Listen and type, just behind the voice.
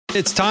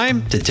It's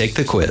time to take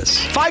the quiz.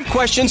 5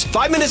 questions,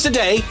 5 minutes a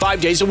day,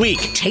 5 days a week.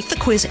 Take the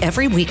quiz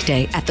every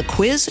weekday at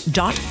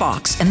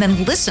thequiz.fox and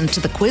then listen to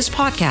the quiz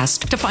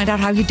podcast to find out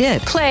how you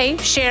did. Play,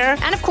 share,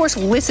 and of course,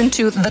 listen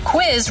to the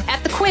quiz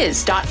at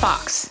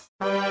thequiz.fox.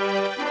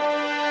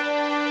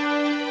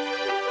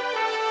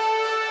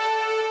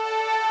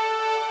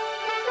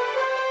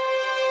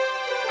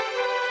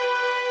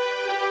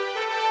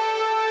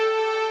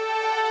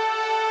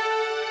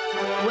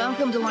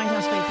 Welcome to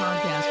Lighthouse Faith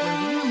Podcast,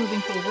 where we are moving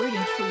forward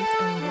in truth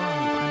and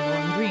love.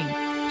 I'm Lauren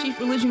Green, Chief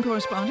Religion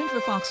Correspondent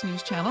for Fox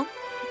News Channel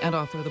and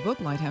author of the book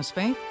Lighthouse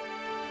Faith.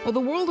 Well, the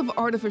world of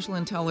artificial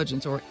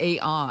intelligence, or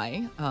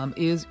AI,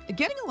 is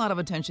getting a lot of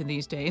attention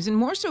these days, and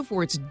more so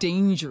for its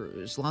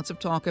dangers. Lots of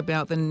talk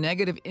about the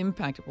negative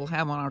impact it will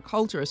have on our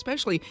culture,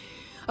 especially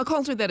a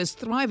culture that is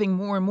thriving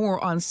more and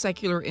more on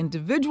secular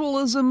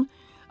individualism.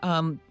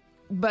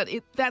 But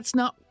that's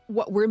not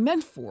what we're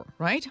meant for,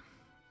 right?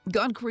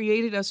 God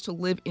created us to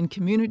live in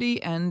community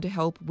and to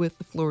help with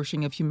the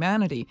flourishing of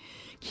humanity.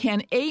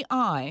 Can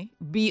AI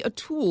be a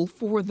tool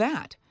for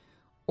that?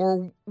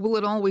 Or will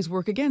it always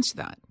work against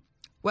that?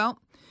 Well,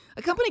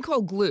 a company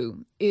called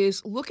Gloo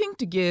is looking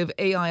to give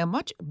AI a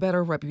much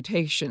better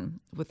reputation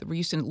with the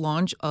recent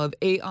launch of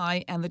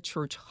AI and the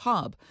Church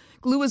Hub.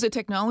 Gloo is a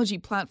technology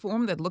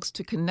platform that looks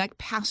to connect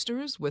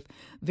pastors with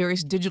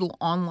various digital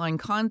online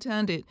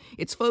content.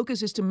 Its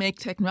focus is to make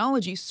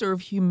technology serve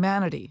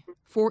humanity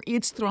for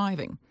its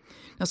thriving.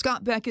 Now,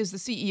 Scott Beck is the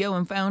CEO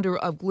and founder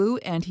of Gloo,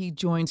 and he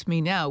joins me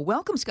now.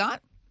 Welcome,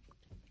 Scott.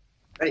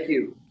 Thank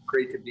you.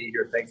 Great to be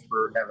here. Thanks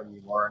for having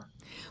me, Lauren.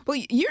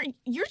 Well,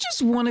 you're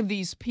just one of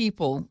these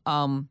people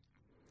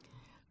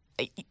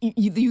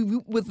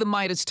you with the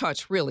Midas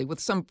touch, really, with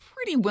some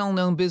pretty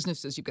well-known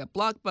businesses. You've got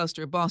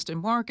Blockbuster, Boston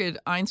Market,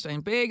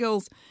 Einstein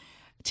Bagels.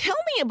 Tell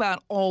me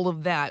about all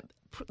of that.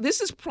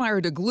 This is prior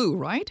to Gloo,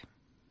 right?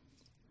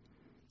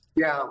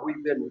 Yeah,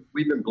 we've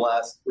been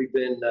blessed. We've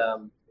been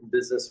in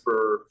business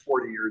for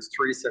 40 years.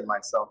 Teresa and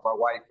myself, my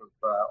wife, of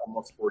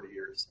almost 40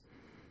 years.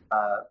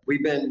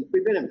 We've been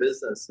in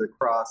business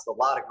across a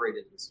lot of great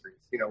industries.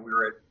 You know, we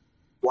were at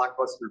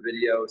Blockbuster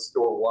Video,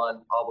 Store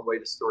One, all the way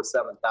to Store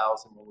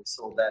 7000 when we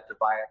sold that to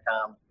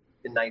Viacom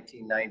in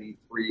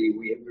 1993.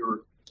 We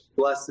were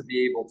blessed to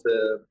be able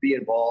to be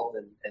involved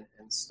and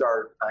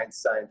start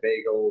Einstein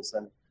Bagels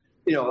and,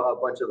 you know, a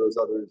bunch of those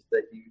others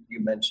that you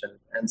mentioned.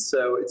 And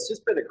so it's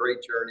just been a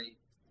great journey,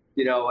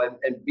 you know,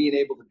 and being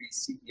able to be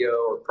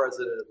CEO or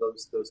president of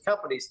those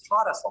companies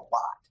taught us a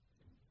lot,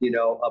 you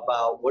know,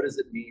 about what does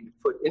it mean to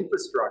put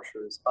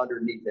infrastructures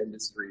underneath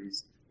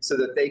industries so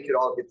that they could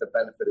all get the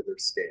benefit of their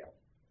scale.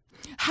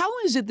 How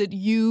is it that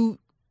you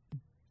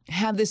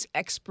have this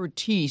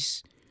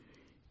expertise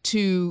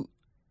to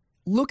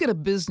look at a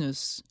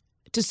business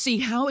to see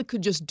how it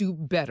could just do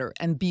better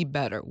and be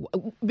better?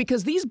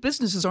 Because these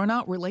businesses are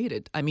not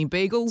related. I mean,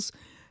 bagels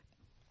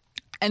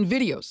and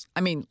videos,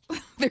 I mean,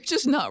 they're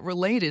just not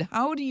related.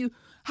 How do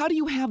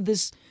you have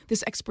this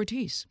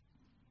expertise?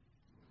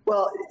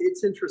 Well,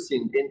 it's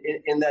interesting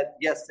in that,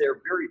 yes,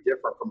 they're very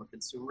different from a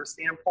consumer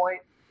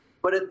standpoint,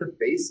 but at the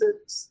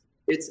basics,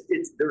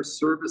 they're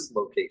service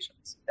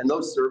locations, and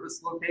those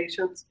service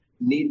locations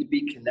need to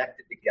be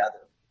connected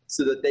together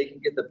so that they can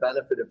get the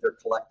benefit of their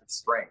collective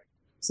strength.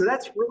 So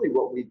that's really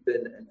what we've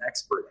been an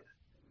expert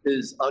in,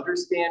 is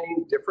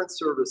understanding different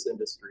service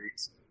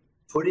industries,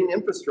 putting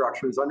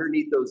infrastructures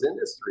underneath those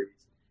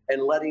industries,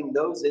 and letting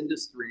those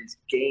industries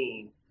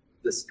gain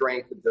the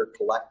strength of their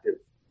collective.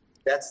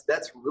 That's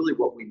really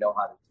what we know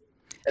how to do.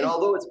 And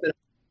although it's been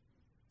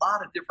a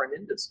lot of different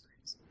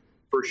industries,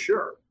 for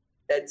sure,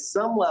 at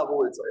some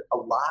level, it's a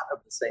lot of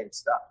the same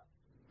stuff.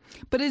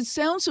 But it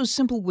sounds so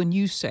simple when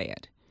you say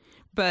it,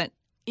 but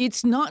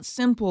it's not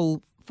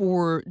simple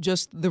for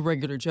just the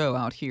regular Joe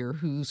out here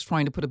who's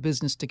trying to put a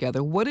business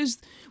together. What is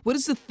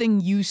the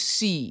thing you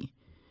see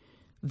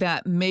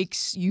that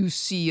makes you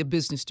see a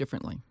business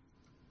differently?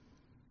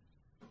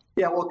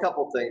 Yeah, well, a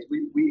couple of things.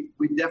 We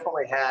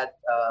definitely had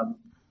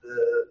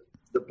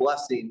the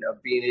blessing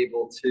of being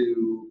able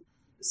to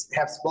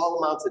have small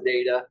amounts of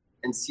data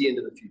and see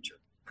into the future,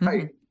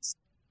 right? Mm-hmm.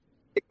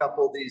 A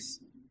couple of these,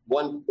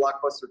 one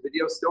Blockbuster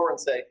Video store and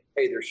say,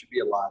 hey, there should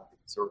be a lot of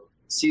these, or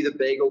see the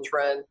bagel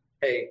trend.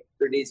 Hey,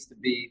 there needs to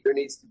be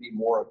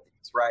more of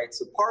these, right?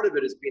 So part of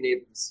it is being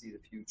able to see the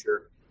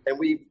future, and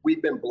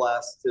we've been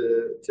blessed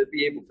to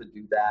be able to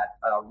do that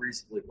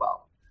reasonably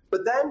well.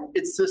 But then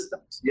it's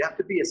systems. You have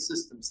to be a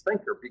systems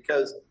thinker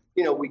because,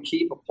 you know, we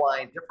keep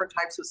applying different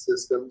types of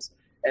systems,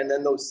 and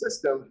then those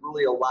systems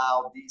really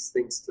allow these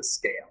things to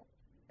scale.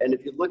 And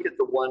if you look at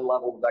the one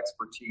level of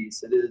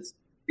expertise, it is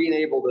being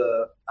able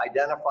to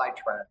identify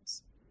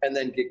trends and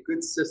then get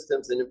good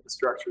systems and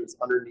infrastructures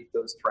underneath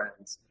those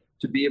trends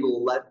to be able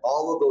to let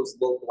all of those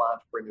local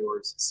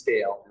entrepreneurs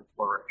scale and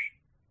flourish.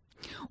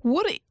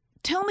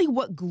 Tell me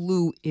what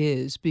Gloo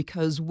is,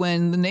 because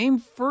when the name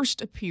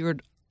first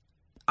appeared,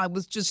 I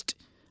was just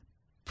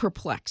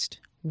perplexed.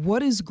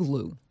 What is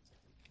Gloo?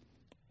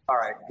 All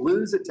right.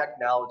 Gloo is a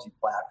technology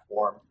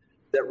platform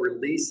that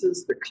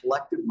releases the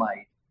collective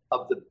might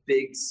of the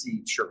Big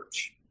C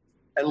church.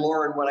 And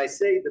Lauren, when I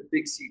say the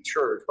Big C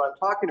Church, what I'm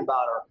talking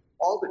about are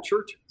all the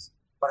churches,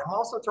 but I'm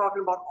also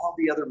talking about all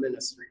the other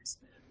ministries,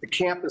 the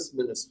campus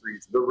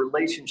ministries, the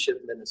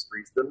relationship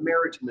ministries, the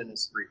marriage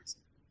ministries,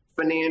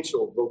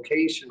 financial,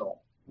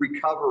 vocational,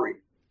 recovery,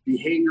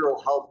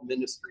 behavioral health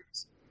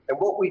ministries. And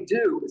what we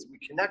do is we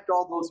connect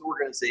all those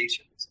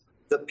organizations,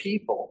 the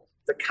people,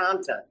 the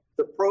content,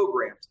 the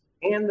programs,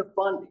 and the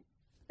funding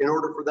in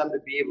order for them to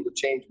be able to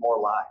change more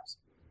lives.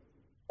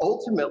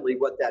 Ultimately,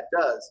 what that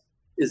does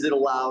is it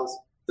allows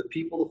the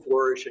people to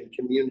flourish and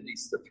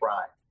communities to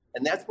thrive.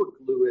 And that's what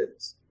Gloo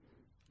is.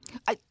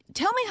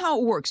 Tell me how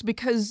it works,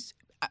 because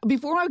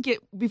before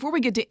we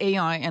get to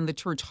AI and the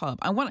Church Hub,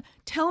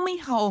 tell me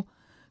how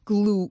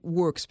Gloo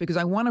works, because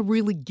I want to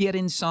really get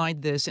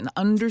inside this and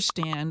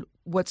understand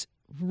what's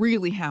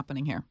really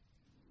happening here.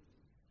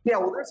 Yeah,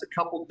 well, there's a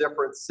couple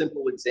different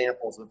simple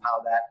examples of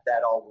how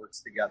that all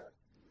works together.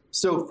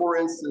 So, for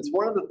instance,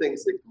 one of the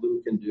things that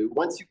Gloo can do,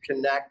 once you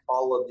connect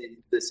all of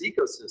this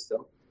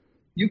ecosystem,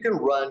 you can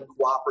run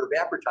cooperative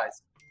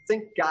advertising.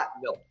 Think Got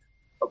Milk,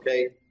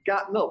 okay?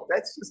 Got Milk,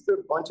 that's just a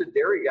bunch of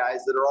dairy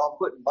guys that are all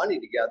putting money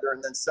together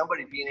and then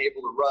somebody being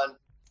able to run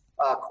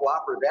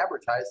cooperative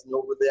advertising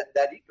over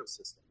that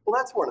ecosystem. Well,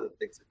 that's one of the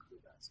things that Gloo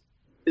does,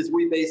 is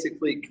we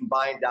basically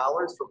combine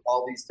dollars from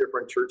all these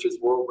different churches.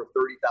 We're over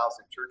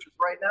 30,000 churches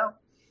right now.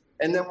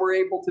 And then we're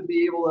able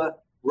to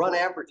run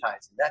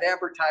advertising. That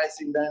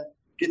advertising then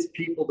gets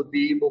people to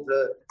be able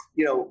to,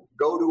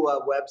 go to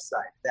a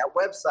website. That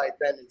website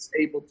then is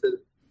able to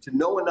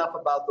know enough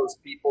about those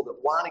people that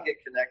want to get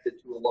connected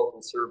to a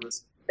local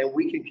service, and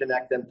we can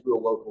connect them to a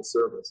local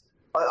service.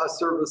 A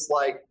service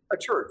like a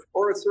church,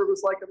 or a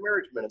service like a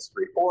marriage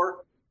ministry,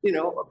 or, a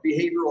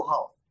behavioral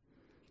health.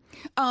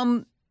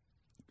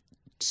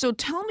 So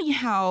tell me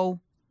how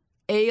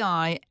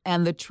AI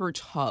and the Church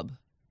Hub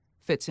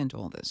fits into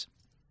all this.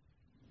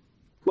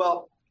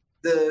 Well,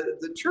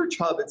 the Church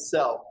Hub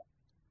itself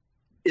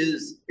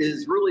is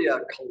really a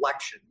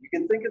collection. You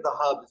can think of the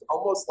Hub as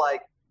almost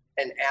like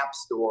an app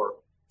store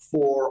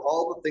for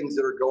all the things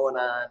that are going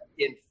on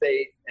in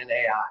faith and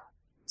AI.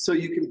 So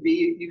you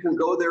can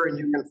go there and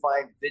you can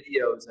find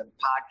videos and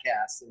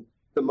podcasts and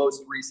the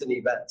most recent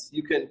events.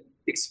 You can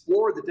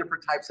explore the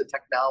different types of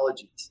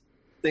technologies,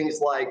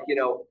 things like,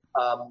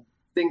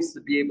 things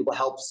to be able to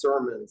help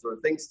sermons, or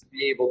things to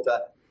be able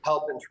to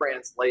help in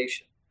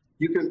translation.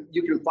 You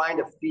can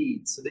find a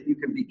feed so that you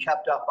can be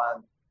kept up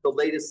on the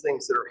latest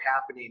things that are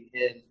happening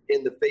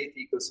in the faith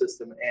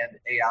ecosystem and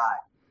AI.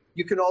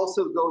 You can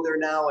also go there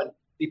now and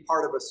be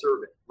part of a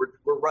survey.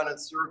 We're running a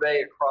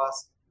survey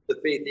across the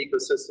faith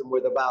ecosystem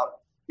with about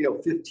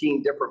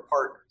 15 different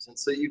partners, and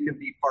so you can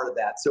be part of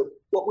that. So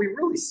what we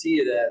really see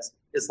it as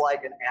is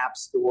like an app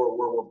store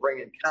where we're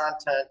bringing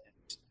content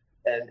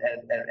and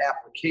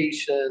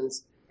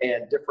applications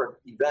and different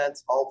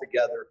events all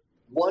together,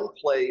 one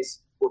place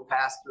where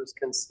pastors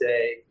can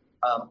stay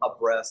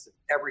abreast of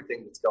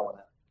everything that's going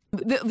on.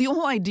 The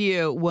whole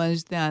idea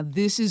was that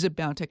this is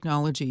about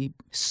technology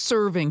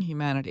serving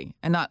humanity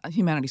and not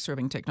humanity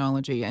serving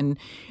technology, and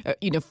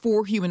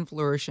for human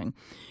flourishing.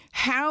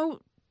 How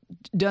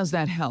does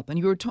that help?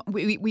 And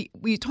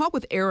we talked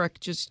with Eric,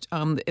 just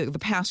the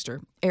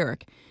pastor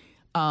Eric,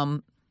 a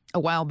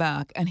while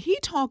back, and he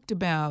talked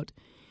about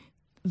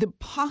the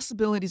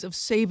possibilities of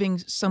saving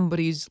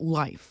somebody's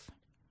life,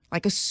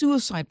 like a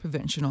suicide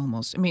prevention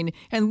almost. I mean,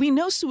 and we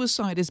know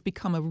suicide has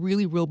become a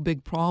really real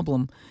big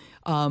problem.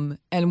 And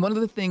one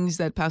of the things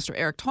that Pastor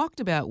Eric talked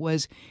about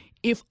was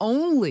if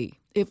only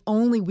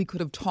we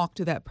could have talked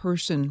to that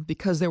person,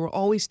 because there were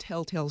always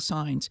telltale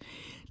signs.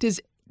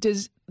 Does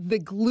the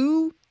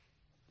Gloo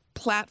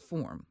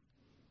platform,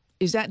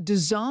 is that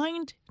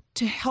designed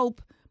to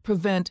help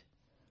prevent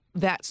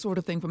that sort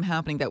of thing from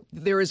happening, that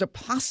there is a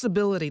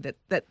possibility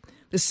that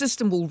the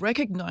system will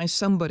recognize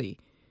somebody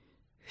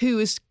who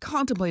is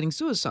contemplating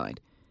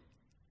suicide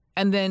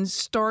and then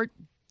start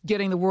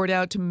getting the word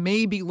out to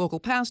maybe local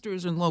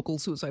pastors and local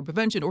suicide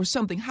prevention or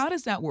something? How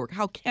does that work?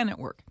 How can it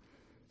work?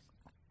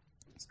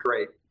 It's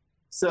great.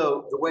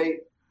 So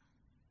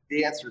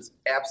the answer is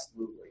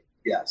absolutely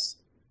yes.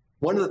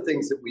 One of the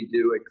things that we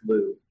do at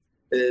Gloo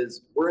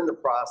is we're in the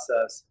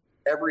process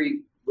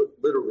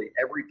literally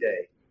every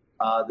day.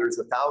 There's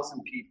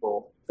 1,000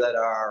 people that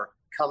are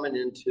coming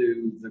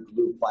into the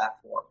Gloo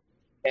platform.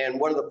 And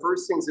one of the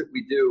first things that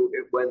we do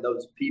when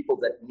those people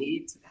that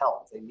need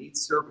help, they need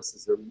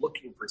services, they're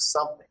looking for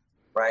something,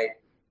 right?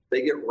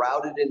 They get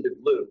routed into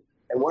Gloo.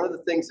 And one of the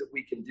things that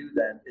we can do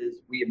then is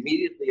we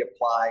immediately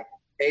apply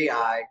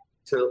AI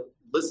to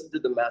listen to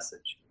the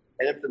message.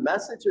 And if the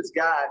message has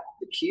got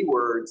the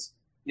keywords,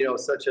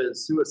 such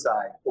as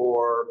suicide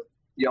or,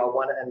 I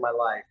want to end my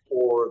life,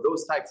 or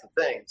those types of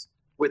things,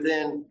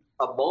 within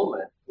a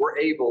moment, we're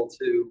able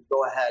to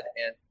go ahead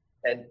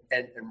and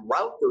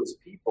route those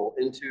people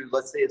into,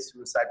 let's say, a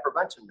suicide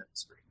prevention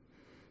ministry.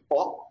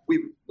 Well,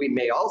 we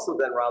may also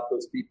then route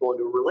those people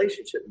into a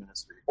relationship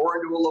ministry or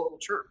into a local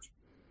church.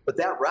 But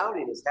that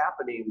routing is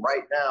happening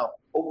right now,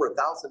 over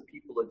 1,000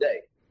 people a day.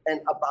 And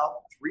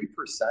about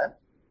 3%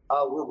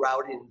 we're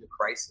routing into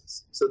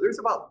crisis. So there's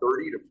about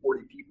 30 to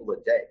 40 people a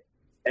day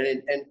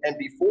And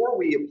before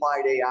we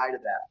applied AI to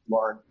that,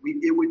 Lauren,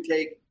 it would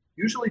take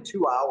usually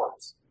 2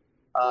 hours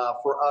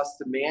for us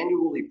to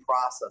manually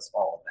process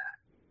all of that.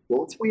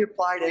 Once we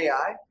applied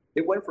AI,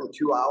 it went from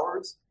 2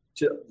 hours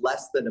to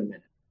less than a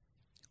minute.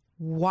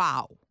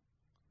 Wow.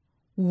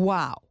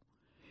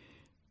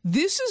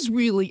 This is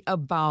really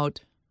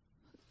about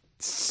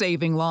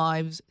saving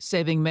lives,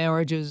 saving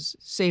marriages,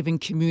 saving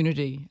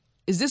community.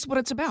 Is this what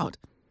it's about?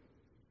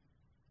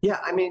 Yeah,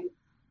 I mean,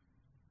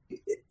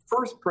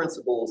 first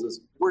principles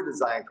is we're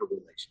designed for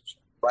relationship,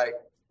 right?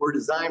 We're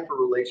designed for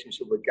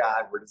relationship with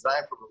God. We're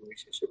designed for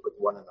relationship with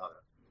one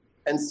another.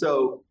 And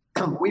so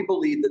we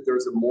believe that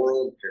there's a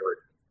moral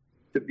imperative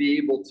to be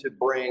able to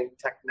bring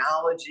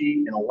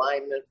technology in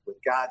alignment with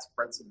God's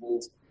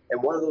principles.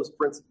 And one of those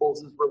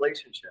principles is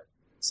relationship.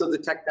 So the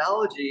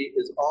technology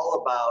is all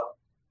about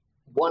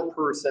one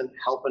person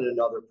helping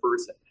another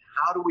person.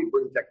 How do we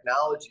bring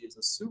technology as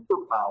a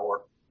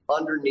superpower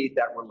underneath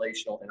that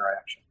relational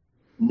interaction?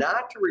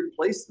 Not to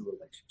replace the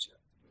relationship,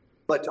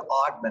 but to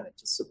augment it,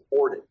 to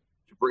support it,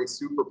 to bring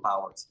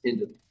superpowers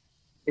into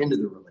the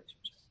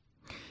relationship.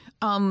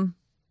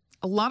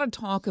 A lot of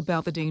talk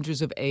about the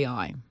dangers of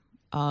AI.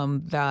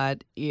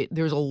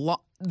 There's a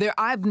lot there.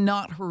 I've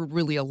not heard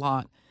really a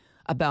lot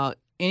about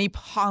any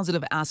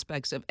positive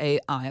aspects of AI.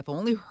 I've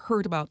only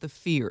heard about the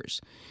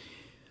fears.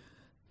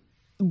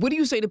 What do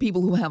you say to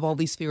people who have all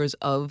these fears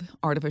of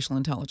artificial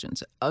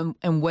intelligence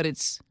and what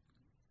it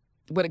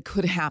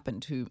could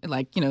happen to,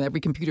 like, every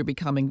computer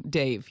becoming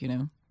Dave,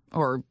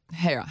 or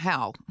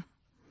Hal,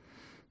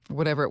 or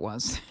whatever it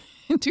was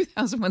in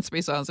 2001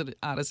 Space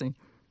Odyssey?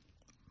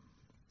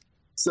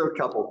 So a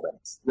couple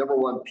things. Number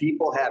one,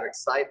 people have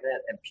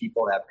excitement and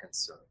people have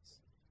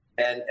concerns.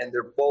 And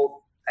they're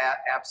both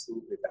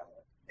absolutely valid.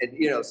 And,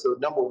 so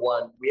number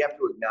one, we have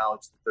to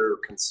acknowledge that there are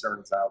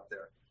concerns out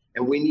there.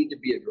 And we need to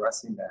be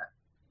addressing that.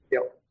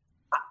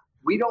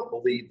 We don't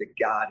believe that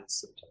God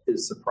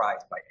is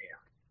surprised by AI.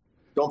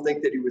 Don't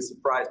think that he was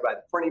surprised by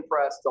the printing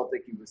press. Don't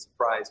think he was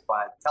surprised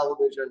by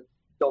television.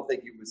 Don't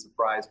think he was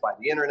surprised by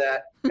the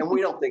internet. And we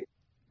don't think,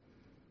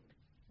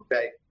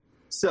 okay?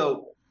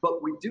 So,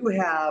 but we do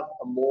have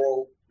a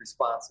moral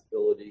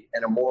responsibility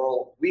and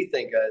we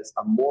think as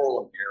a moral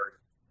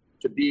imperative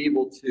to be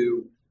able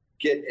to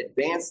get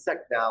advanced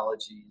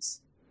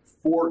technologies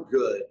for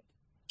good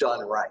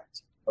done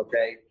right,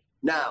 okay?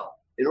 Now,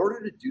 in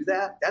order to do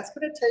that, that's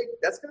going to take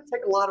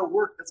a lot of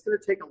work. That's going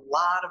to take a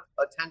lot of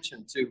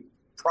attention to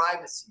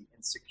privacy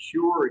and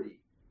security,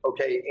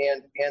 okay,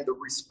 and the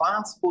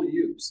responsible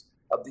use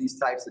of these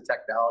types of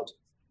technologies.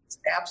 It's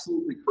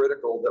absolutely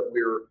critical that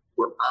we're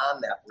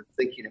on that. We're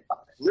thinking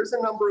about it. And there's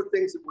a number of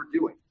things that we're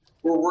doing.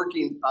 We're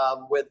working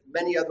with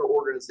many other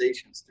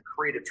organizations to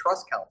create a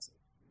trust council.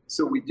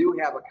 So we do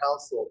have a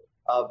council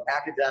of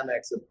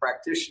academics, of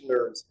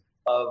practitioners,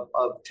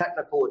 of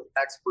technical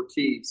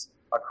expertise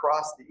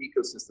across the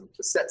ecosystem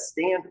to set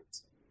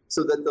standards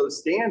so that those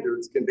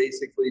standards can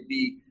basically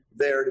be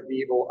there to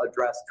be able to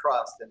address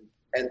trust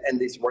and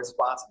this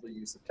responsible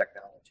use of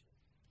technology.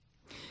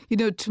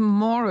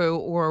 Tomorrow,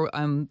 or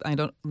I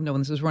don't know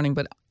when this is running,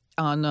 but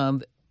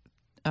on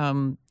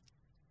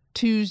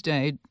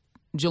Tuesday,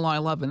 July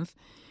 11th,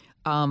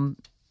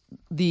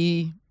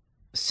 the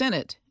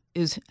Senate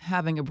is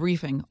having a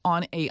briefing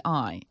on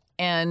AI.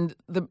 And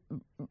the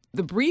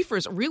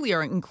briefers really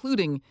are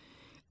including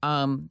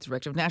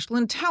Director of National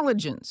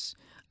Intelligence,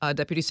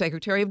 Deputy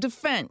Secretary of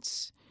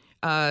Defense,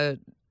 Director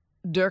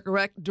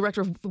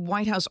of the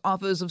White House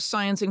Office of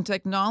Science and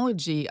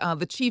Technology,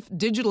 the Chief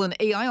Digital and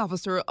AI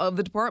Officer of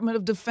the Department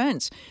of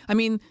Defense. I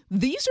mean,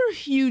 these are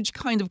huge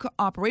kind of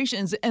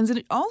operations, and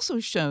it also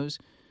shows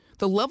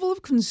the level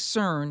of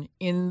concern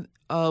in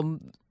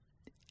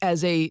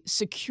as a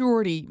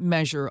security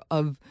measure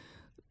of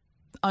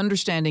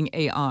understanding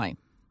AI.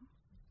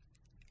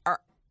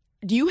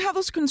 Do you have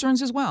those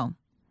concerns as well?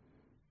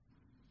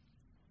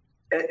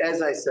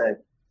 As I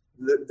said,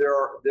 there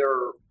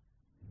are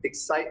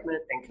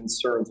excitement and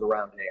concerns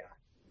around AI.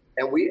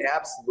 And we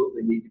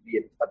absolutely need to be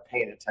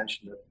paying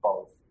attention to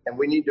both. And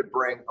we need to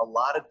bring a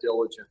lot of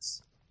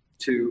diligence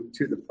to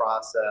the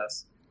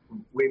process.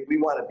 We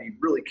want to be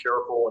really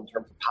careful in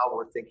terms of how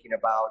we're thinking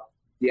about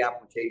the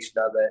application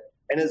of it.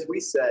 And as we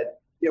said,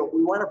 we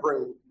want to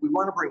bring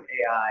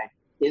AI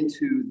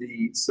into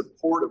the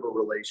support of a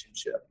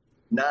relationship,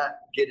 not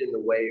get in the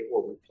way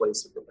or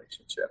replace a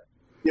relationship.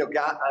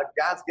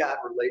 God's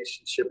got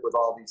relationship with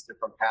all these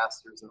different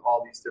pastors and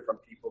all these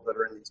different people that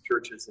are in these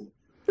churches and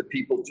the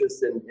people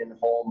just in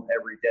home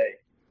every day.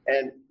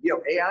 And,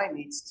 AI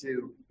needs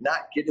to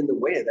not get in the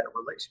way of that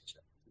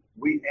relationship.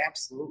 We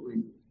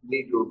absolutely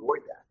need to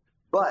avoid that.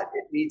 But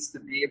it needs to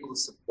be able to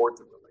support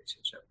the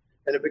relationship.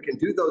 And if it can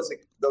do those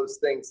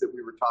things that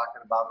we were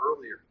talking about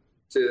earlier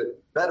to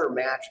better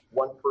match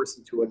one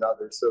person to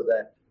another so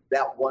that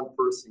one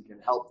person can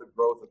help the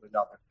growth of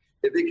another.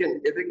 If it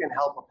can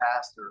help a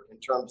pastor in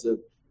terms of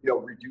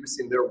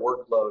reducing their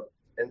workload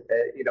and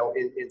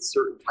in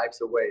certain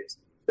types of ways,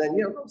 then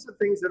those are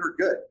things that are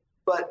good.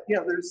 But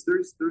there's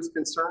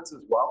concerns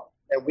as well,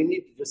 and we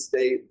need to just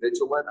stay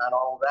vigilant on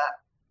all of that.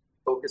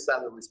 focus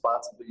on the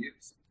responsible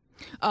use.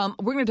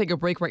 We're going to take a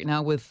break right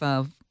now with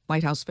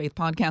Lighthouse Faith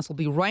Podcast. We'll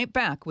be right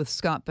back with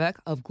Scott Beck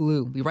of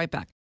Gloo. Be right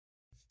back.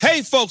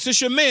 Hey, folks,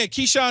 it's your man,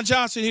 Keyshawn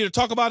Johnson, here to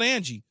talk about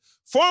Angie,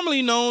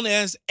 formerly known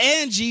as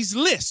Angie's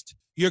List,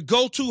 your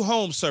go-to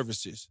home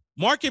services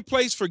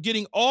marketplace for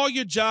getting all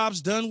your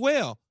jobs done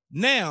well.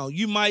 Now,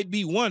 you might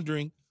be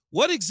wondering,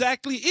 what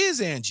exactly is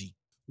Angie?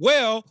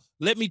 Well,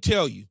 let me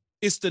tell you,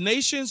 it's the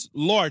nation's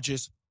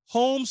largest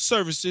home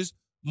services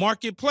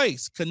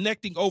marketplace,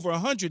 connecting over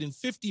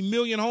 150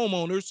 million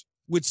homeowners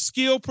with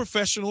skilled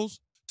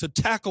professionals to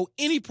tackle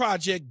any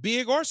project,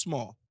 big or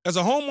small. As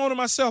a homeowner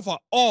myself, I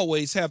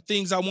always have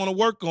things I want to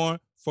work on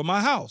for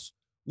my house,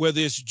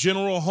 whether it's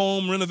general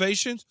home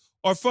renovations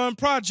or fun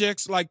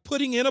projects like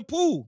putting in a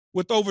pool.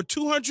 With over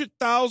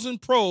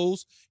 200,000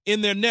 pros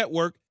in their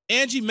network,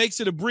 Angie makes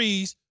it a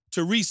breeze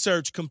to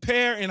research,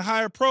 compare, and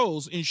hire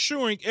pros,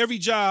 ensuring every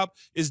job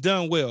is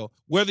done well.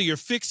 Whether you're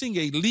fixing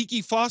a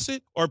leaky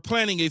faucet or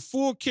planning a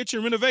full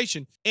kitchen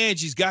renovation,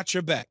 Angie's got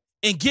your back.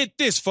 And get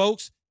this,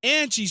 folks,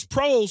 Angie's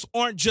pros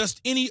aren't just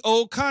any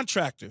old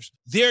contractors.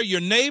 They're your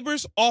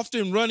neighbors,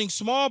 often running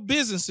small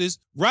businesses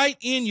right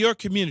in your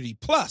community.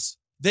 Plus,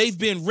 they've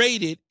been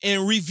rated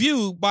and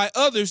reviewed by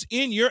others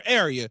in your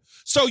area,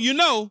 so you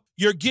know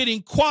you're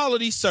getting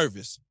quality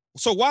service.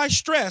 So why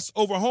stress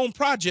over home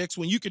projects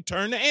when you can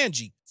turn to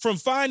Angie? From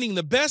finding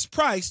the best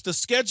price to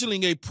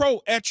scheduling a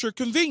pro at your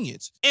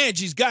convenience,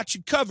 Angie's got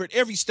you covered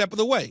every step of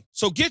the way.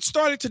 So get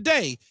started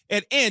today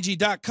at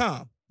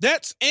Angie.com.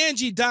 That's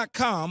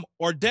Angie.com,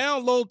 or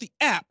download the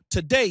app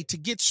today to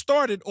get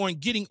started on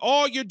getting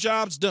all your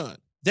jobs done.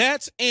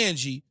 That's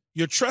Angie,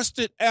 your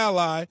trusted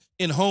ally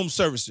in home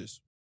services.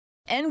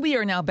 And we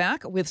are now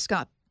back with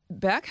Scott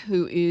Beck,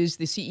 who is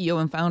the CEO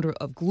and founder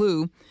of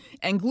Gloo.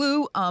 And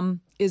Gloo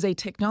is a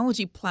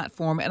technology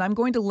platform, and I'm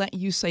going to let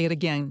you say it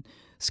again.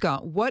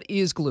 Scott, what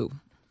is Gloo?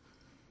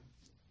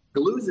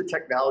 Gloo is a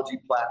technology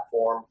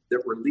platform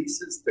that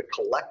releases the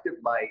collective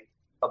might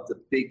of the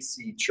Big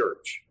C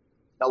Church.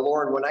 Now,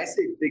 Lauren, when I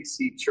say Big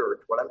C Church,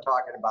 what I'm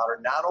talking about are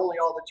not only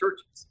all the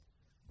churches,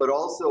 but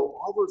also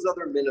all those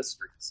other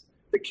ministries,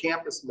 the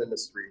campus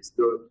ministries,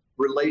 the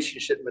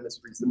relationship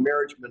ministries, the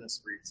marriage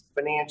ministries,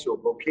 financial,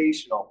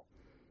 vocational,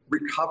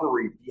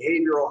 recovery,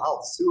 behavioral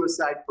health,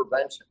 suicide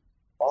prevention,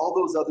 all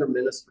those other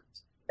ministries.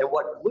 And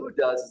what Gloo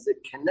does is it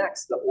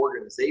connects the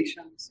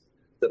organizations,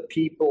 the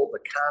people, the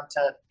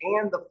content,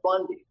 and the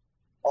funding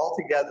all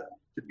together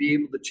to be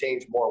able to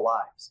change more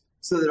lives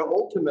so that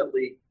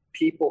ultimately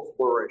people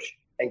flourish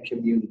and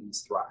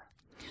communities thrive.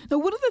 Now,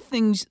 one of the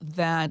things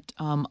that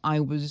I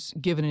was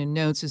given in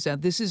notes is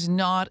that this is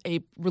not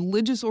a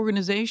religious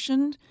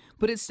organization,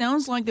 but it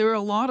sounds like there are a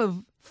lot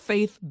of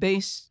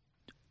faith-based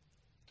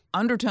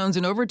undertones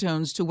and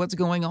overtones to what's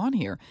going on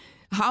here.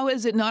 How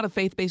is it not a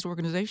faith-based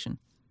organization?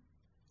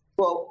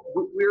 Well,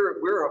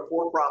 we're a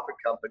for-profit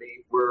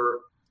company.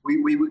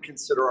 We would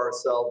consider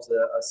ourselves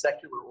a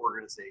secular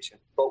organization,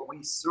 but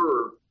we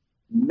serve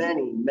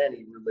many,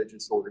 many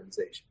religious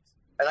organizations.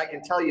 And I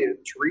can tell you,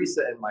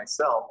 Teresa and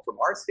myself, from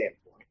our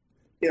standpoint,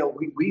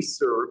 we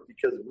serve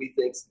because we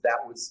think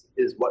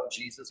is what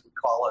Jesus would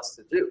call us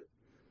to do.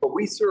 But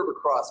we serve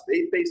across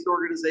faith-based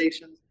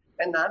organizations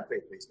and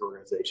non-faith-based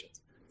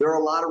organizations. There are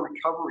a lot of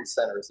recovery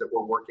centers that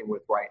we're working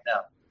with right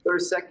now. There are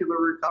secular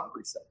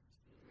recovery centers.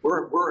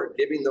 We're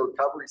giving the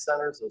recovery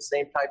centers those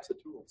same types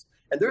of tools.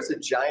 And there's a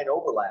giant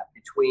overlap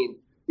between,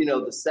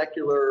 the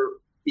secular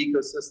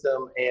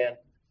ecosystem and,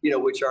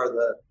 which are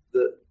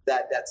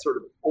that sort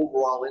of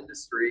overall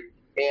industry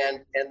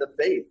and the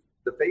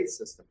faith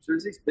systems.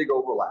 There's these big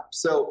overlaps.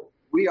 So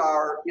we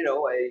are,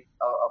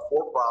 a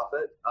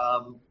for-profit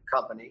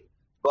company,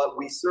 but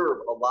we serve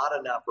a lot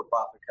of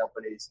not-for-profit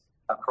companies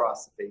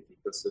across the faith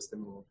ecosystem,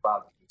 and we're proud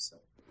to do so.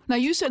 Now,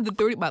 you said that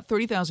about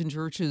 30,000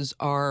 churches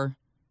are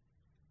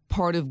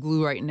part of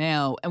Gloo right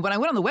now. And when I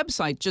went on the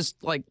website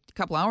just like a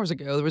couple hours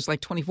ago, there was like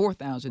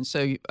 24,000.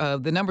 So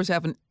the numbers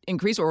haven't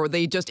increased, or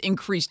they just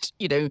increased,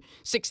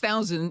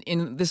 6,000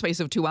 in the space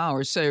of 2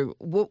 hours. So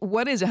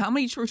what is it? How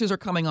many churches are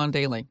coming on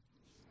daily?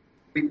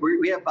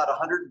 We have about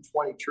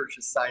 120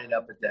 churches signing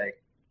up a day,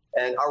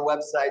 and our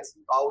website's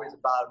always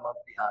about a month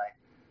behind.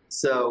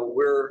 So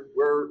we're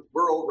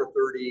over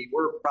 30.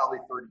 We're probably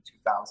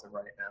 32,000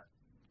 right now.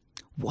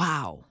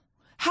 Wow.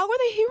 How are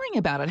they hearing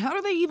about it? How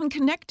are they even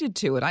connected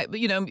to it?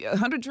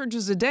 100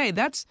 churches a day,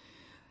 that's,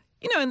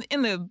 in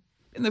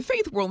the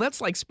faith world,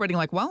 that's like spreading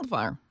like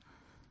wildfire.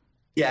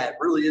 Yeah, it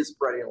really is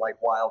spreading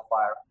like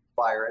wildfire.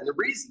 And the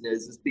reason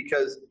is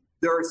because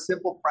there are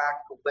simple,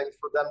 practical things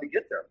for them to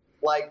get there,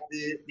 like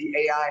the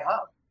AI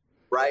Hub,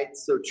 right?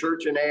 So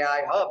Church and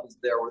AI Hub is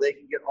there where they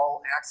can get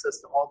all access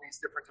to all these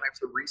different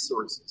types of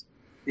resources.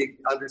 You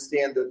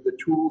understand the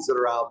tools that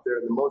are out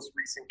there, the most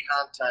recent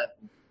content,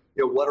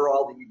 what are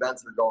all the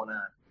events that are going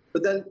on.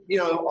 But then,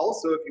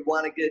 also if you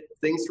want to get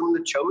things from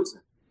The Chosen,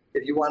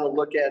 if you want to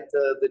look at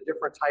the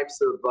different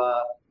types of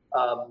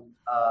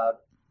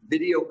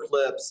video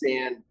clips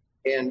and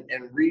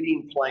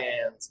reading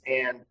plans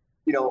and,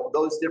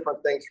 those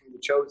different things from The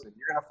Chosen,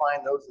 you're going to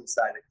find those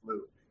inside of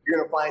Gloo. You're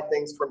going to find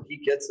things from He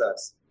Gets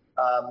Us.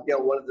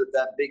 One of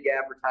that big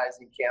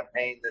advertising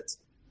campaign that's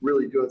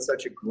really doing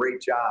such a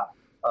great job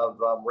of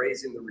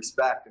raising the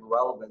respect and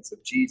relevance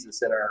of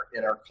Jesus in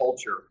our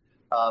culture.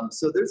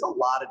 So there's a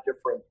lot of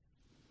different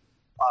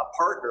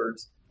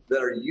partners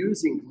that are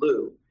using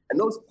Gloo, and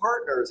those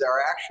partners are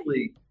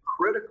actually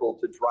critical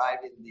to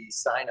driving the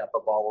sign up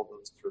of all of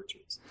those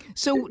churches.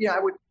 So I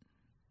would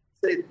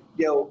say,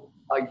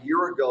 a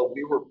year ago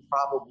we were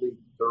probably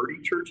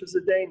 30 churches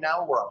a day.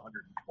 Now we're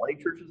 120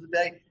 churches a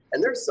day,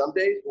 and there's some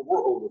days where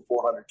we're over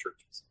 400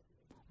 churches.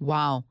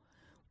 Wow.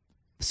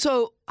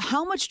 So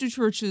how much do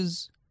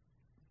churches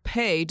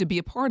pay to be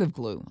a part of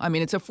Gloo? I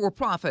mean, it's a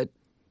for-profit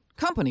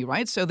company,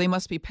 right? So they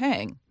must be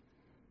paying.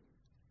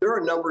 There are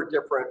a number of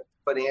different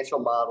financial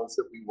models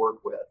that we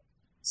work with.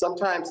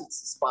 Sometimes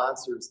it's the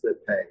sponsors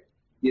that pay,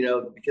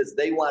 because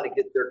they want to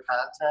get their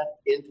content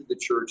into the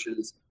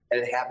churches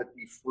and have it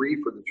be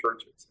free for the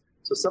churches.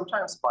 So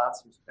sometimes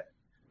sponsors pay.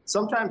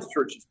 Sometimes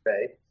churches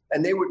pay,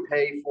 and they would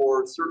pay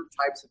for certain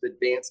types of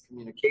advanced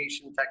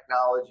communication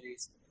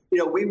technologies.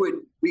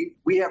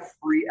 We have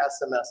free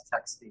SMS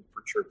texting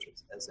for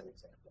churches, as an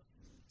example.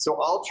 So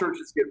all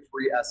churches get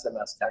free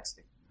SMS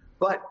texting.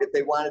 But if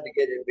they wanted to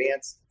get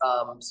advanced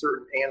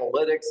certain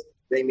analytics,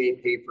 they may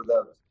pay for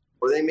those.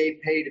 Or they may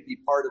pay to be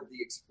part of the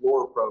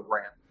Explorer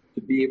program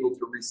to be able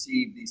to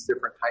receive these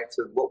different types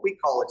of what we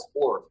call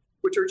Explorers,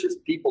 which are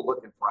just people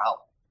looking for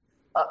help.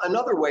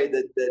 Another way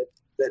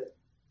that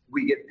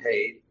we get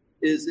paid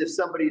is if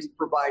somebody's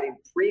providing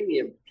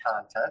premium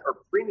content or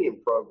premium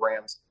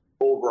programs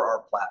over our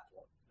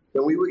platform,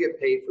 then we would get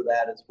paid for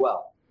that as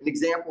well. An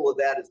example of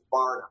that is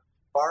Barna.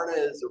 Barna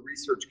is a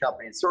research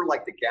company. It's sort of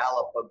like the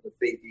Gallup of the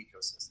faith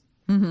ecosystem.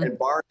 Mm-hmm. And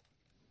Barna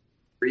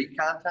has free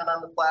content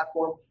on the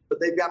platform, but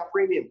they've got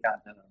premium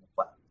content on the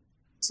platform.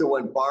 So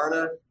when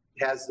Barna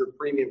has their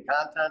premium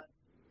content,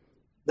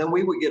 then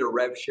we would get a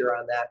rev share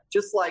on that.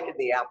 Just like in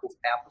the Apple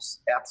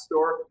App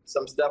Store,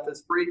 some stuff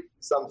is free,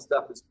 some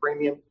stuff is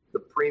premium. The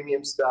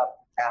premium stuff,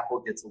 Apple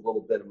gets a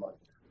little bit of money.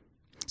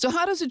 So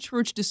how does a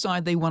church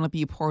decide they want to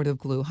be a part of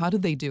Gloo? How do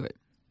they do it?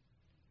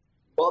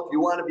 Well, if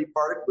you want to be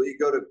part of Gloo, you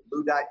go to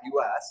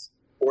gloo.us,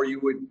 or you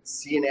would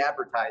see an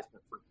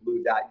advertisement for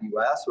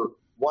gloo.us, or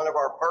one of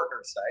our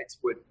partner sites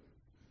would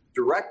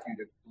direct you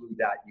to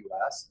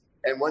gloo.us.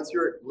 And once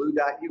you're at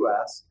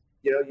gloo.us,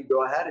 you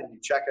go ahead and you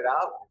check it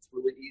out. It's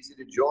really easy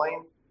to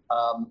join.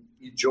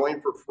 You join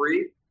for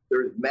free.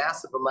 There's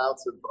massive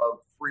amounts of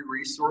free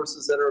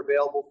resources that are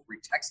available, free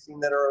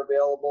texting that are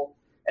available.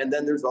 And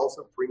then there's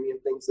also premium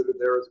things that are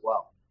there as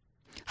well.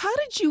 How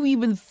did you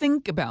even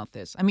think about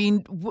this? I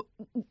mean,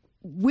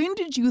 when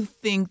did you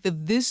think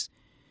that this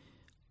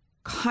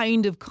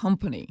kind of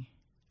company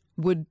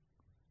would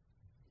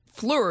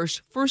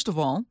flourish, first of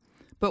all,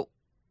 but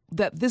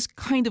that this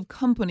kind of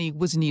company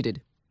was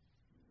needed?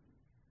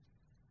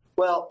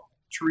 Well,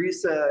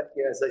 Teresa,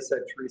 as I said,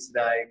 Teresa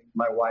and I,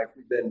 my wife,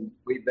 we've been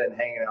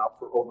hanging out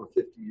for over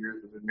 50 years.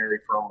 We've been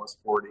married for almost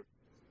 40.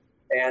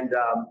 And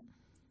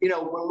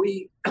when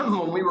we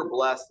were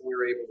blessed and we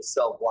were able to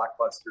sell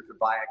Blockbuster to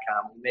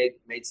Viacom, we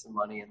made some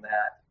money in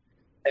that.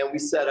 And we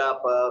set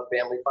up a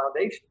family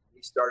foundation.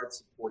 We started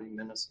supporting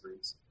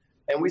ministries.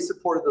 And we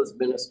supported those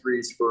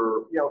ministries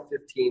for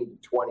 15 to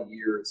 20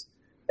 years.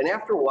 And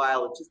after a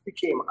while, it just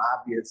became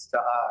obvious to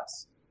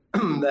us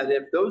that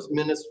if those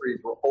ministries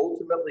were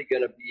ultimately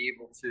going to be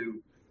able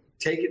to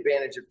take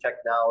advantage of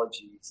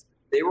technologies,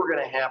 they were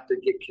going to have to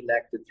get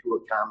connected to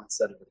a common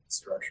set of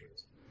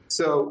infrastructures.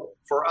 So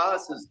for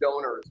us as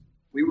donors,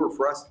 we were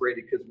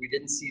frustrated because we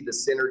didn't see the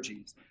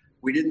synergies.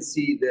 We didn't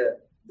see the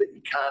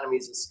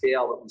economies of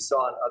scale that we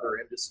saw in other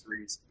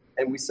industries.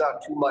 And we saw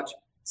too much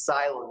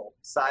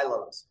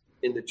silos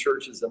in the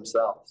churches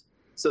themselves.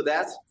 So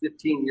that's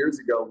 15 years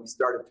ago, we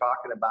started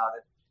talking about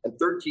it. And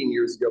 13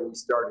 years ago, we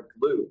started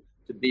Gloo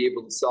to be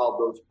able to solve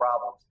those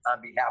problems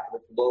on behalf of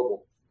the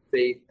global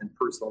faith and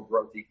personal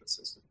growth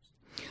ecosystems.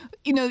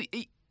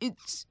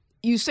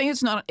 You say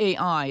it's not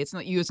AI. It's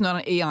not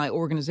an AI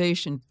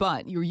organization,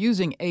 but you're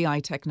using AI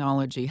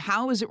technology.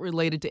 How is it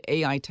related to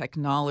AI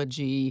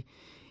technology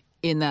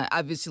in that?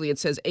 Obviously, it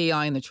says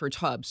AI in the church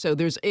hub. So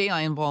there's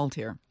AI involved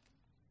here.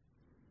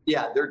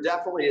 Yeah, there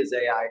definitely is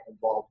AI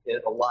involved in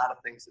a lot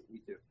of things that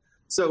we do.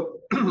 So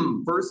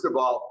first of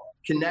all,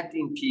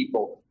 connecting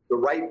people, the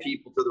right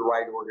people to the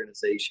right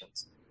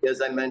organizations.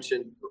 As I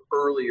mentioned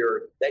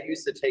earlier, that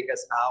used to take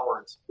us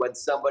hours when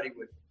somebody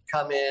would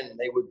come in and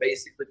they would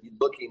basically be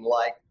looking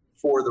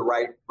for the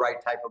right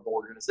type of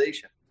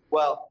organization.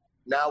 Well,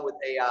 now with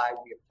AI,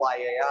 we apply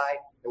AI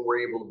and we're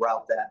able to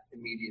route that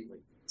immediately.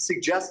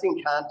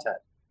 Suggesting content.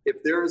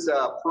 If there's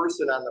a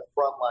person on the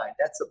front line,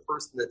 that's a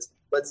person that's,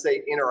 let's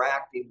say,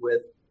 interacting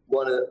with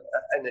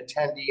an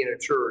attendee in a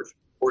church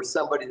or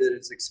somebody that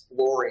is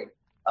exploring.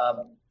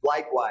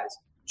 Likewise,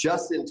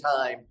 just in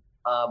time,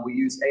 we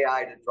use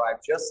AI to drive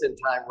just in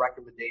time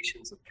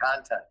recommendations of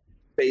content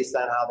based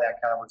on how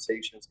that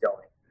conversation is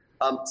going.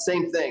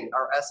 Same thing,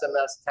 our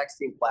SMS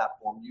texting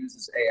platform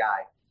uses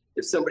AI.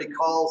 If somebody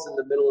calls in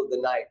the middle of the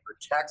night or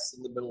texts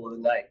in the middle of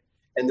the night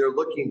and they're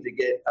looking to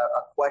get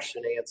a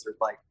question answered,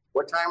 like,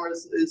 What time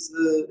is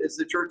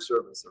the church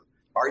service? Or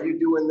are you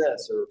doing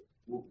this? Or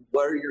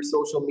what are your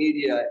social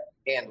media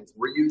handles?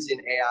 We're using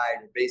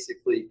AI to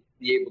basically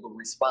be able to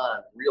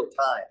respond real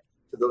time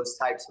to those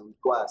types of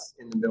requests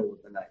in the middle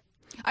of the night.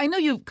 I know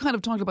you've kind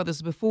of talked about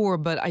this before,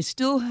 but I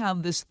still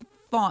have this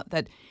thought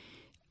that,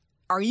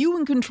 are you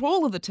in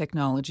control of the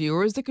technology,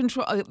 or is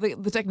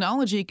the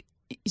technology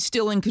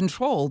still in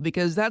control?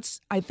 Because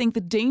that's, I think,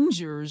 the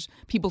dangers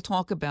people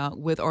talk about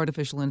with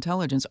artificial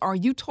intelligence. Are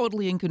you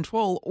totally in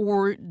control,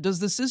 or does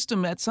the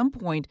system at some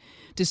point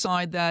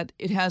decide that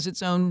it has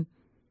its own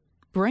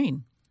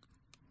brain?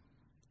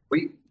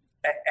 We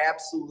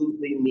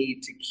absolutely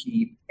need to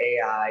keep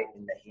AI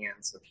in the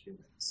hands of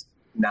humans,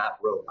 not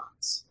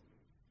robots.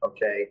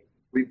 Okay?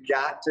 We've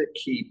got to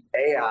keep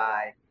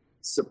AI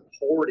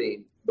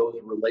supporting those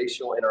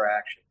relational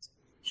interactions.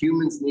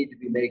 Humans need to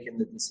be making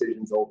the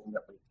decisions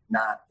ultimately,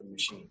 not the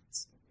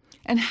machines.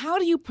 And how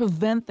do you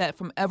prevent that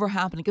from ever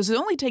happening? Because it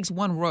only takes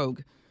one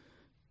rogue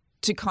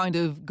to kind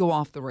of go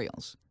off the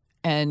rails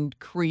and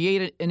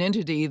create an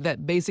entity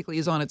that basically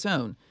is on its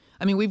own.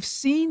 I mean, we've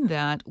seen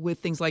that with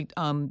things like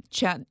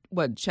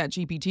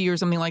ChatGPT or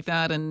something like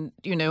that, and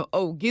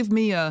give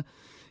me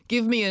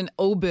an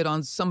obit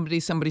on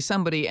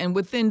somebody, and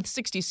within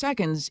 60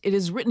 seconds, it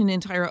has written an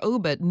entire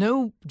obit.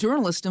 No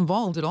journalist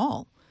involved at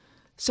all.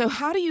 So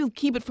how do you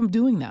keep it from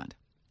doing that?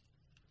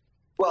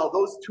 Well,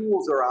 those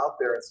tools are out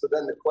there. And so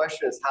then the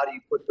question is, how do you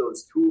put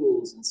those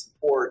tools in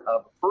support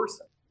of a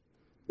person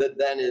that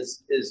then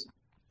is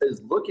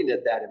looking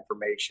at that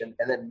information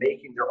and then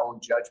making their own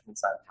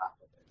judgments on top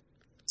of it?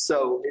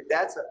 So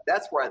that's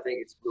where I think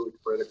it's really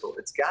critical.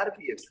 It's got to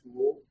be a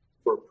tool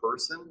for a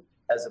person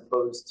as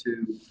opposed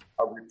to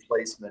a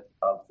replacement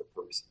of the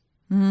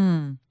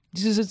person.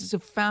 This is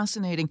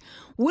fascinating.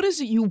 What is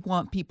it you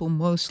want people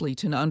mostly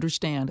to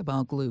understand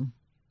about Gloo?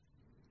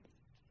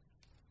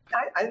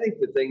 I think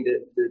the thing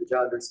to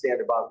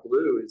understand about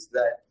Gloo is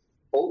that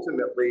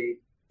ultimately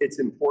it's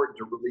important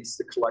to release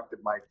the collective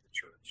might of the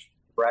church,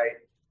 right?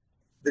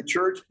 The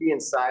church being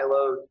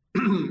siloed,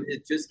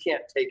 it just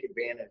can't take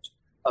advantage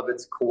of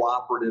its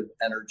cooperative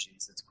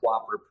energies, its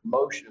cooperative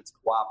promotion, its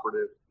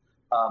cooperative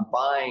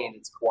buying,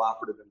 its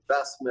cooperative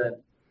investment,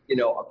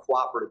 a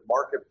cooperative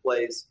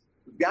marketplace.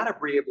 We've got to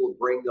be able to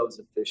bring those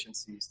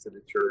efficiencies to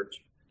the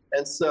church.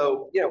 And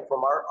so,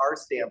 from our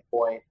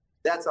standpoint,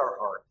 that's our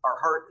heart. Our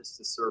heart is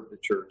to serve the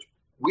church.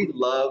 We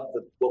love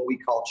what we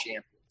call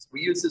champions.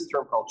 We use this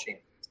term called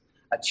champions.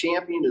 A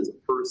champion is a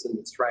person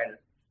that's trying to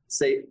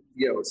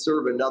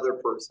serve another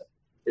person.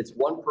 It's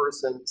one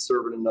person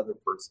serving another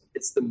person.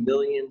 It's the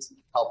millions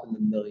helping the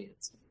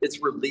millions.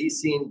 It's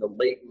releasing the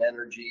latent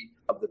energy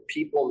of the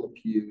people in the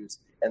pews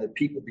and the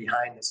people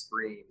behind the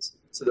screens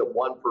so that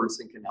one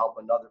person can help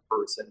another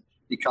person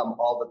become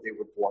all that they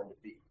were born to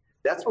be.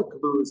 That's what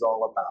Gloo is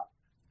all about.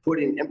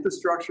 Putting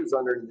infrastructures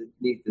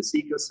underneath this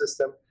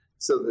ecosystem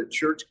so the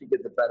church can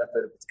get the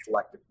benefit of its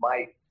collective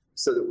might,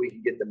 so that we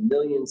can get the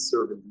millions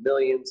serving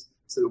millions,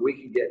 so that we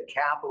can get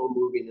capital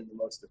moving in the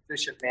most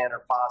efficient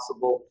manner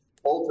possible,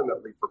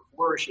 ultimately for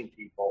flourishing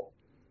people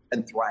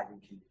and thriving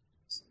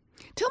communities.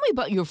 Tell me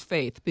about your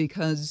faith,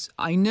 because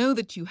I know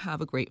that you have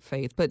a great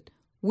faith, but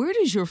where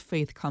does your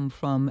faith come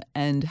from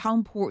and how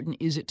important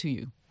is it to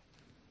you?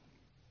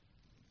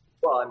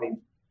 Well, I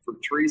mean, for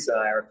Teresa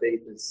and I, our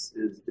faith is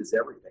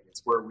everything.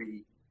 It's where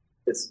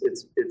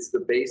it's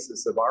the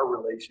basis of our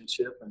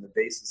relationship and the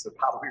basis of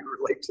how we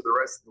relate to the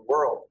rest of the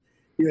world.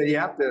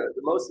 The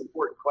most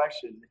important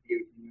question that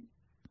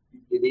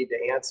you need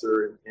to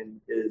answer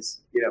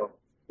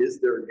is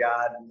there a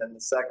God? And then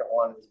the second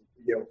one is,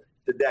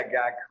 did that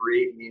God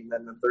create me? And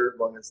then the third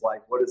one is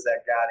like, what does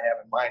that God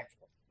have in mind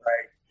for me,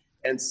 right?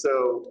 And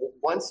so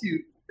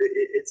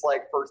it's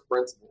like first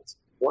principles.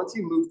 Once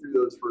you move through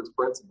those first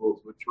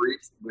principles,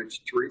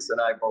 which Teresa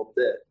and I both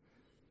did,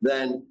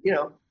 then,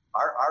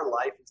 our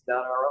life is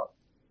not our own.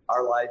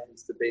 Our life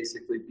is to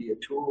basically be a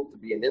tool, to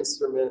be an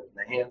instrument in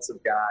the hands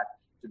of God,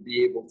 to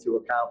be able to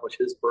accomplish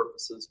his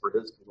purposes for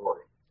his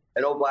glory.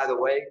 And oh, by the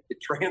way,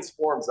 it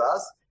transforms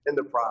us in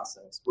the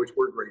process, which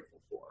we're grateful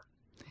for.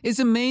 It's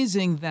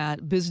amazing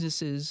that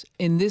businesses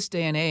in this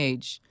day and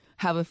age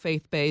have a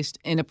faith-based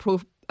and a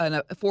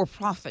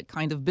for-profit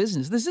kind of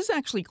business. This is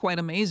actually quite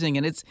amazing,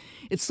 and it's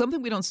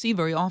something we don't see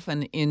very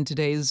often in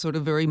today's sort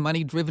of very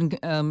money-driven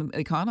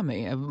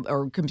economy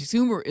or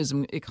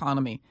consumerism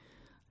economy.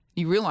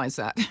 You realize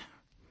that?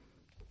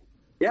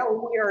 Yeah,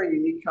 well, we are a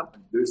unique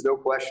company. There's no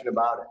question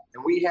about it.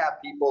 And we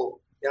have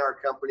people in our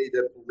company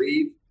that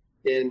believe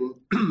in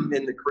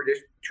the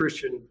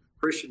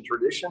Christian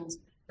traditions,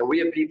 and we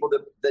have people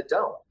that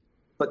don't.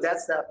 But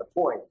that's not the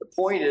point. The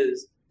point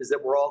is that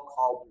we're all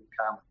called to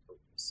a common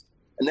purpose.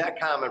 And that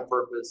common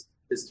purpose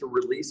is to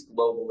release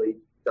globally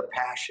the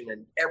passion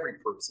in every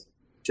person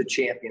to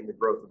champion the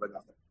growth of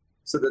another,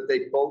 so that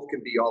they both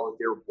can be all that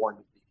they were born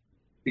to be.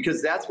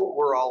 Because that's what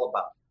we're all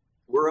about.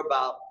 We're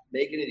about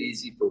making it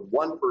easy for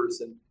one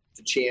person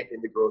to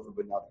champion the growth of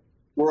another.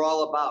 We're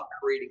all about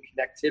creating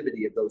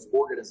connectivity of those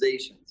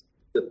organizations,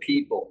 the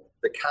people,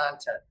 the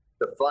content,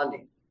 the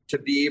funding, to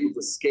be able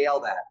to scale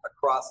that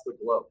across the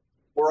globe.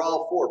 we're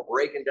all for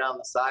breaking down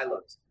the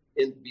silos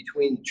in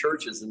between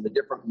churches and the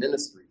different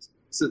ministries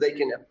so they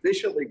can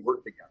efficiently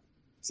work together,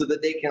 so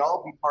that they can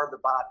all be part of the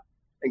body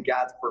and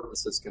God's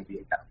purposes can be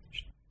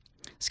accomplished.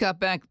 Scott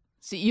Beck,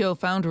 CEO,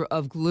 founder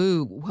of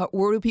Gloo.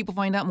 Where do people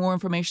find out more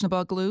information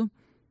about Gloo?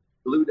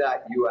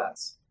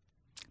 Gloo.us.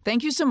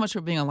 Thank you so much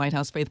for being on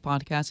Lighthouse Faith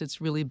Podcast. It's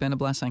really been a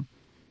blessing.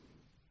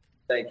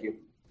 Thank you.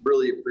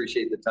 Really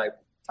appreciate the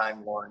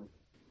time, Lauren.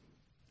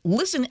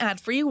 Listen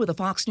ad-free with a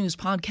Fox News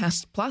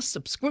Podcast Plus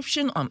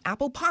subscription on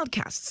Apple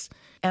Podcasts.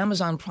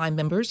 Amazon Prime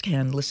members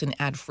can listen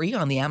ad-free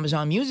on the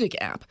Amazon Music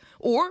app,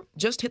 or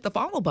just hit the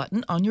follow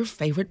button on your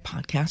favorite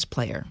podcast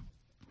player.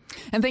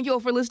 And thank you all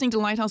for listening to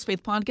Lighthouse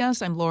Faith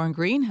Podcast. I'm Lauren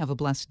Green. Have a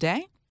blessed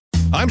day.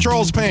 I'm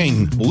Charles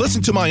Payne.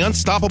 Listen to my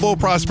Unstoppable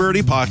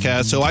Prosperity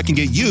podcast so I can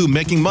get you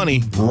making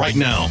money right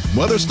now.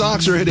 Whether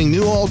stocks are hitting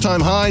new all-time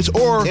highs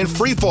or in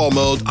free fall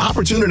mode,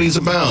 opportunities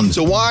abound.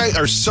 So why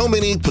are so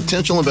many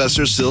potential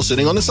investors still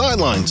sitting on the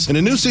sidelines? In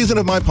a new season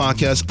of my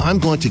podcast, I'm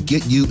going to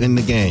get you in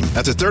the game.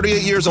 After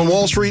 38 years on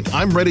Wall Street,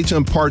 I'm ready to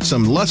impart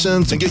some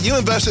lessons and get you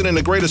invested in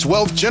the greatest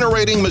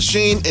wealth-generating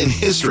machine in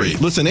history.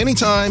 Listen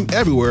anytime,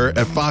 everywhere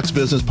at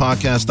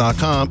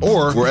foxbusinesspodcast.com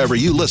or wherever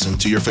you listen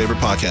to your favorite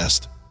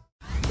podcast.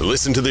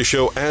 Listen to the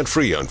show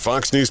ad-free on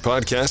Fox News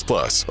Podcast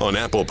Plus, on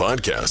Apple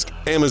Podcast,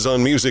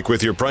 Amazon Music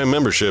with your Prime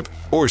membership,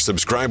 or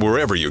subscribe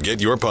wherever you get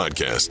your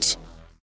podcasts.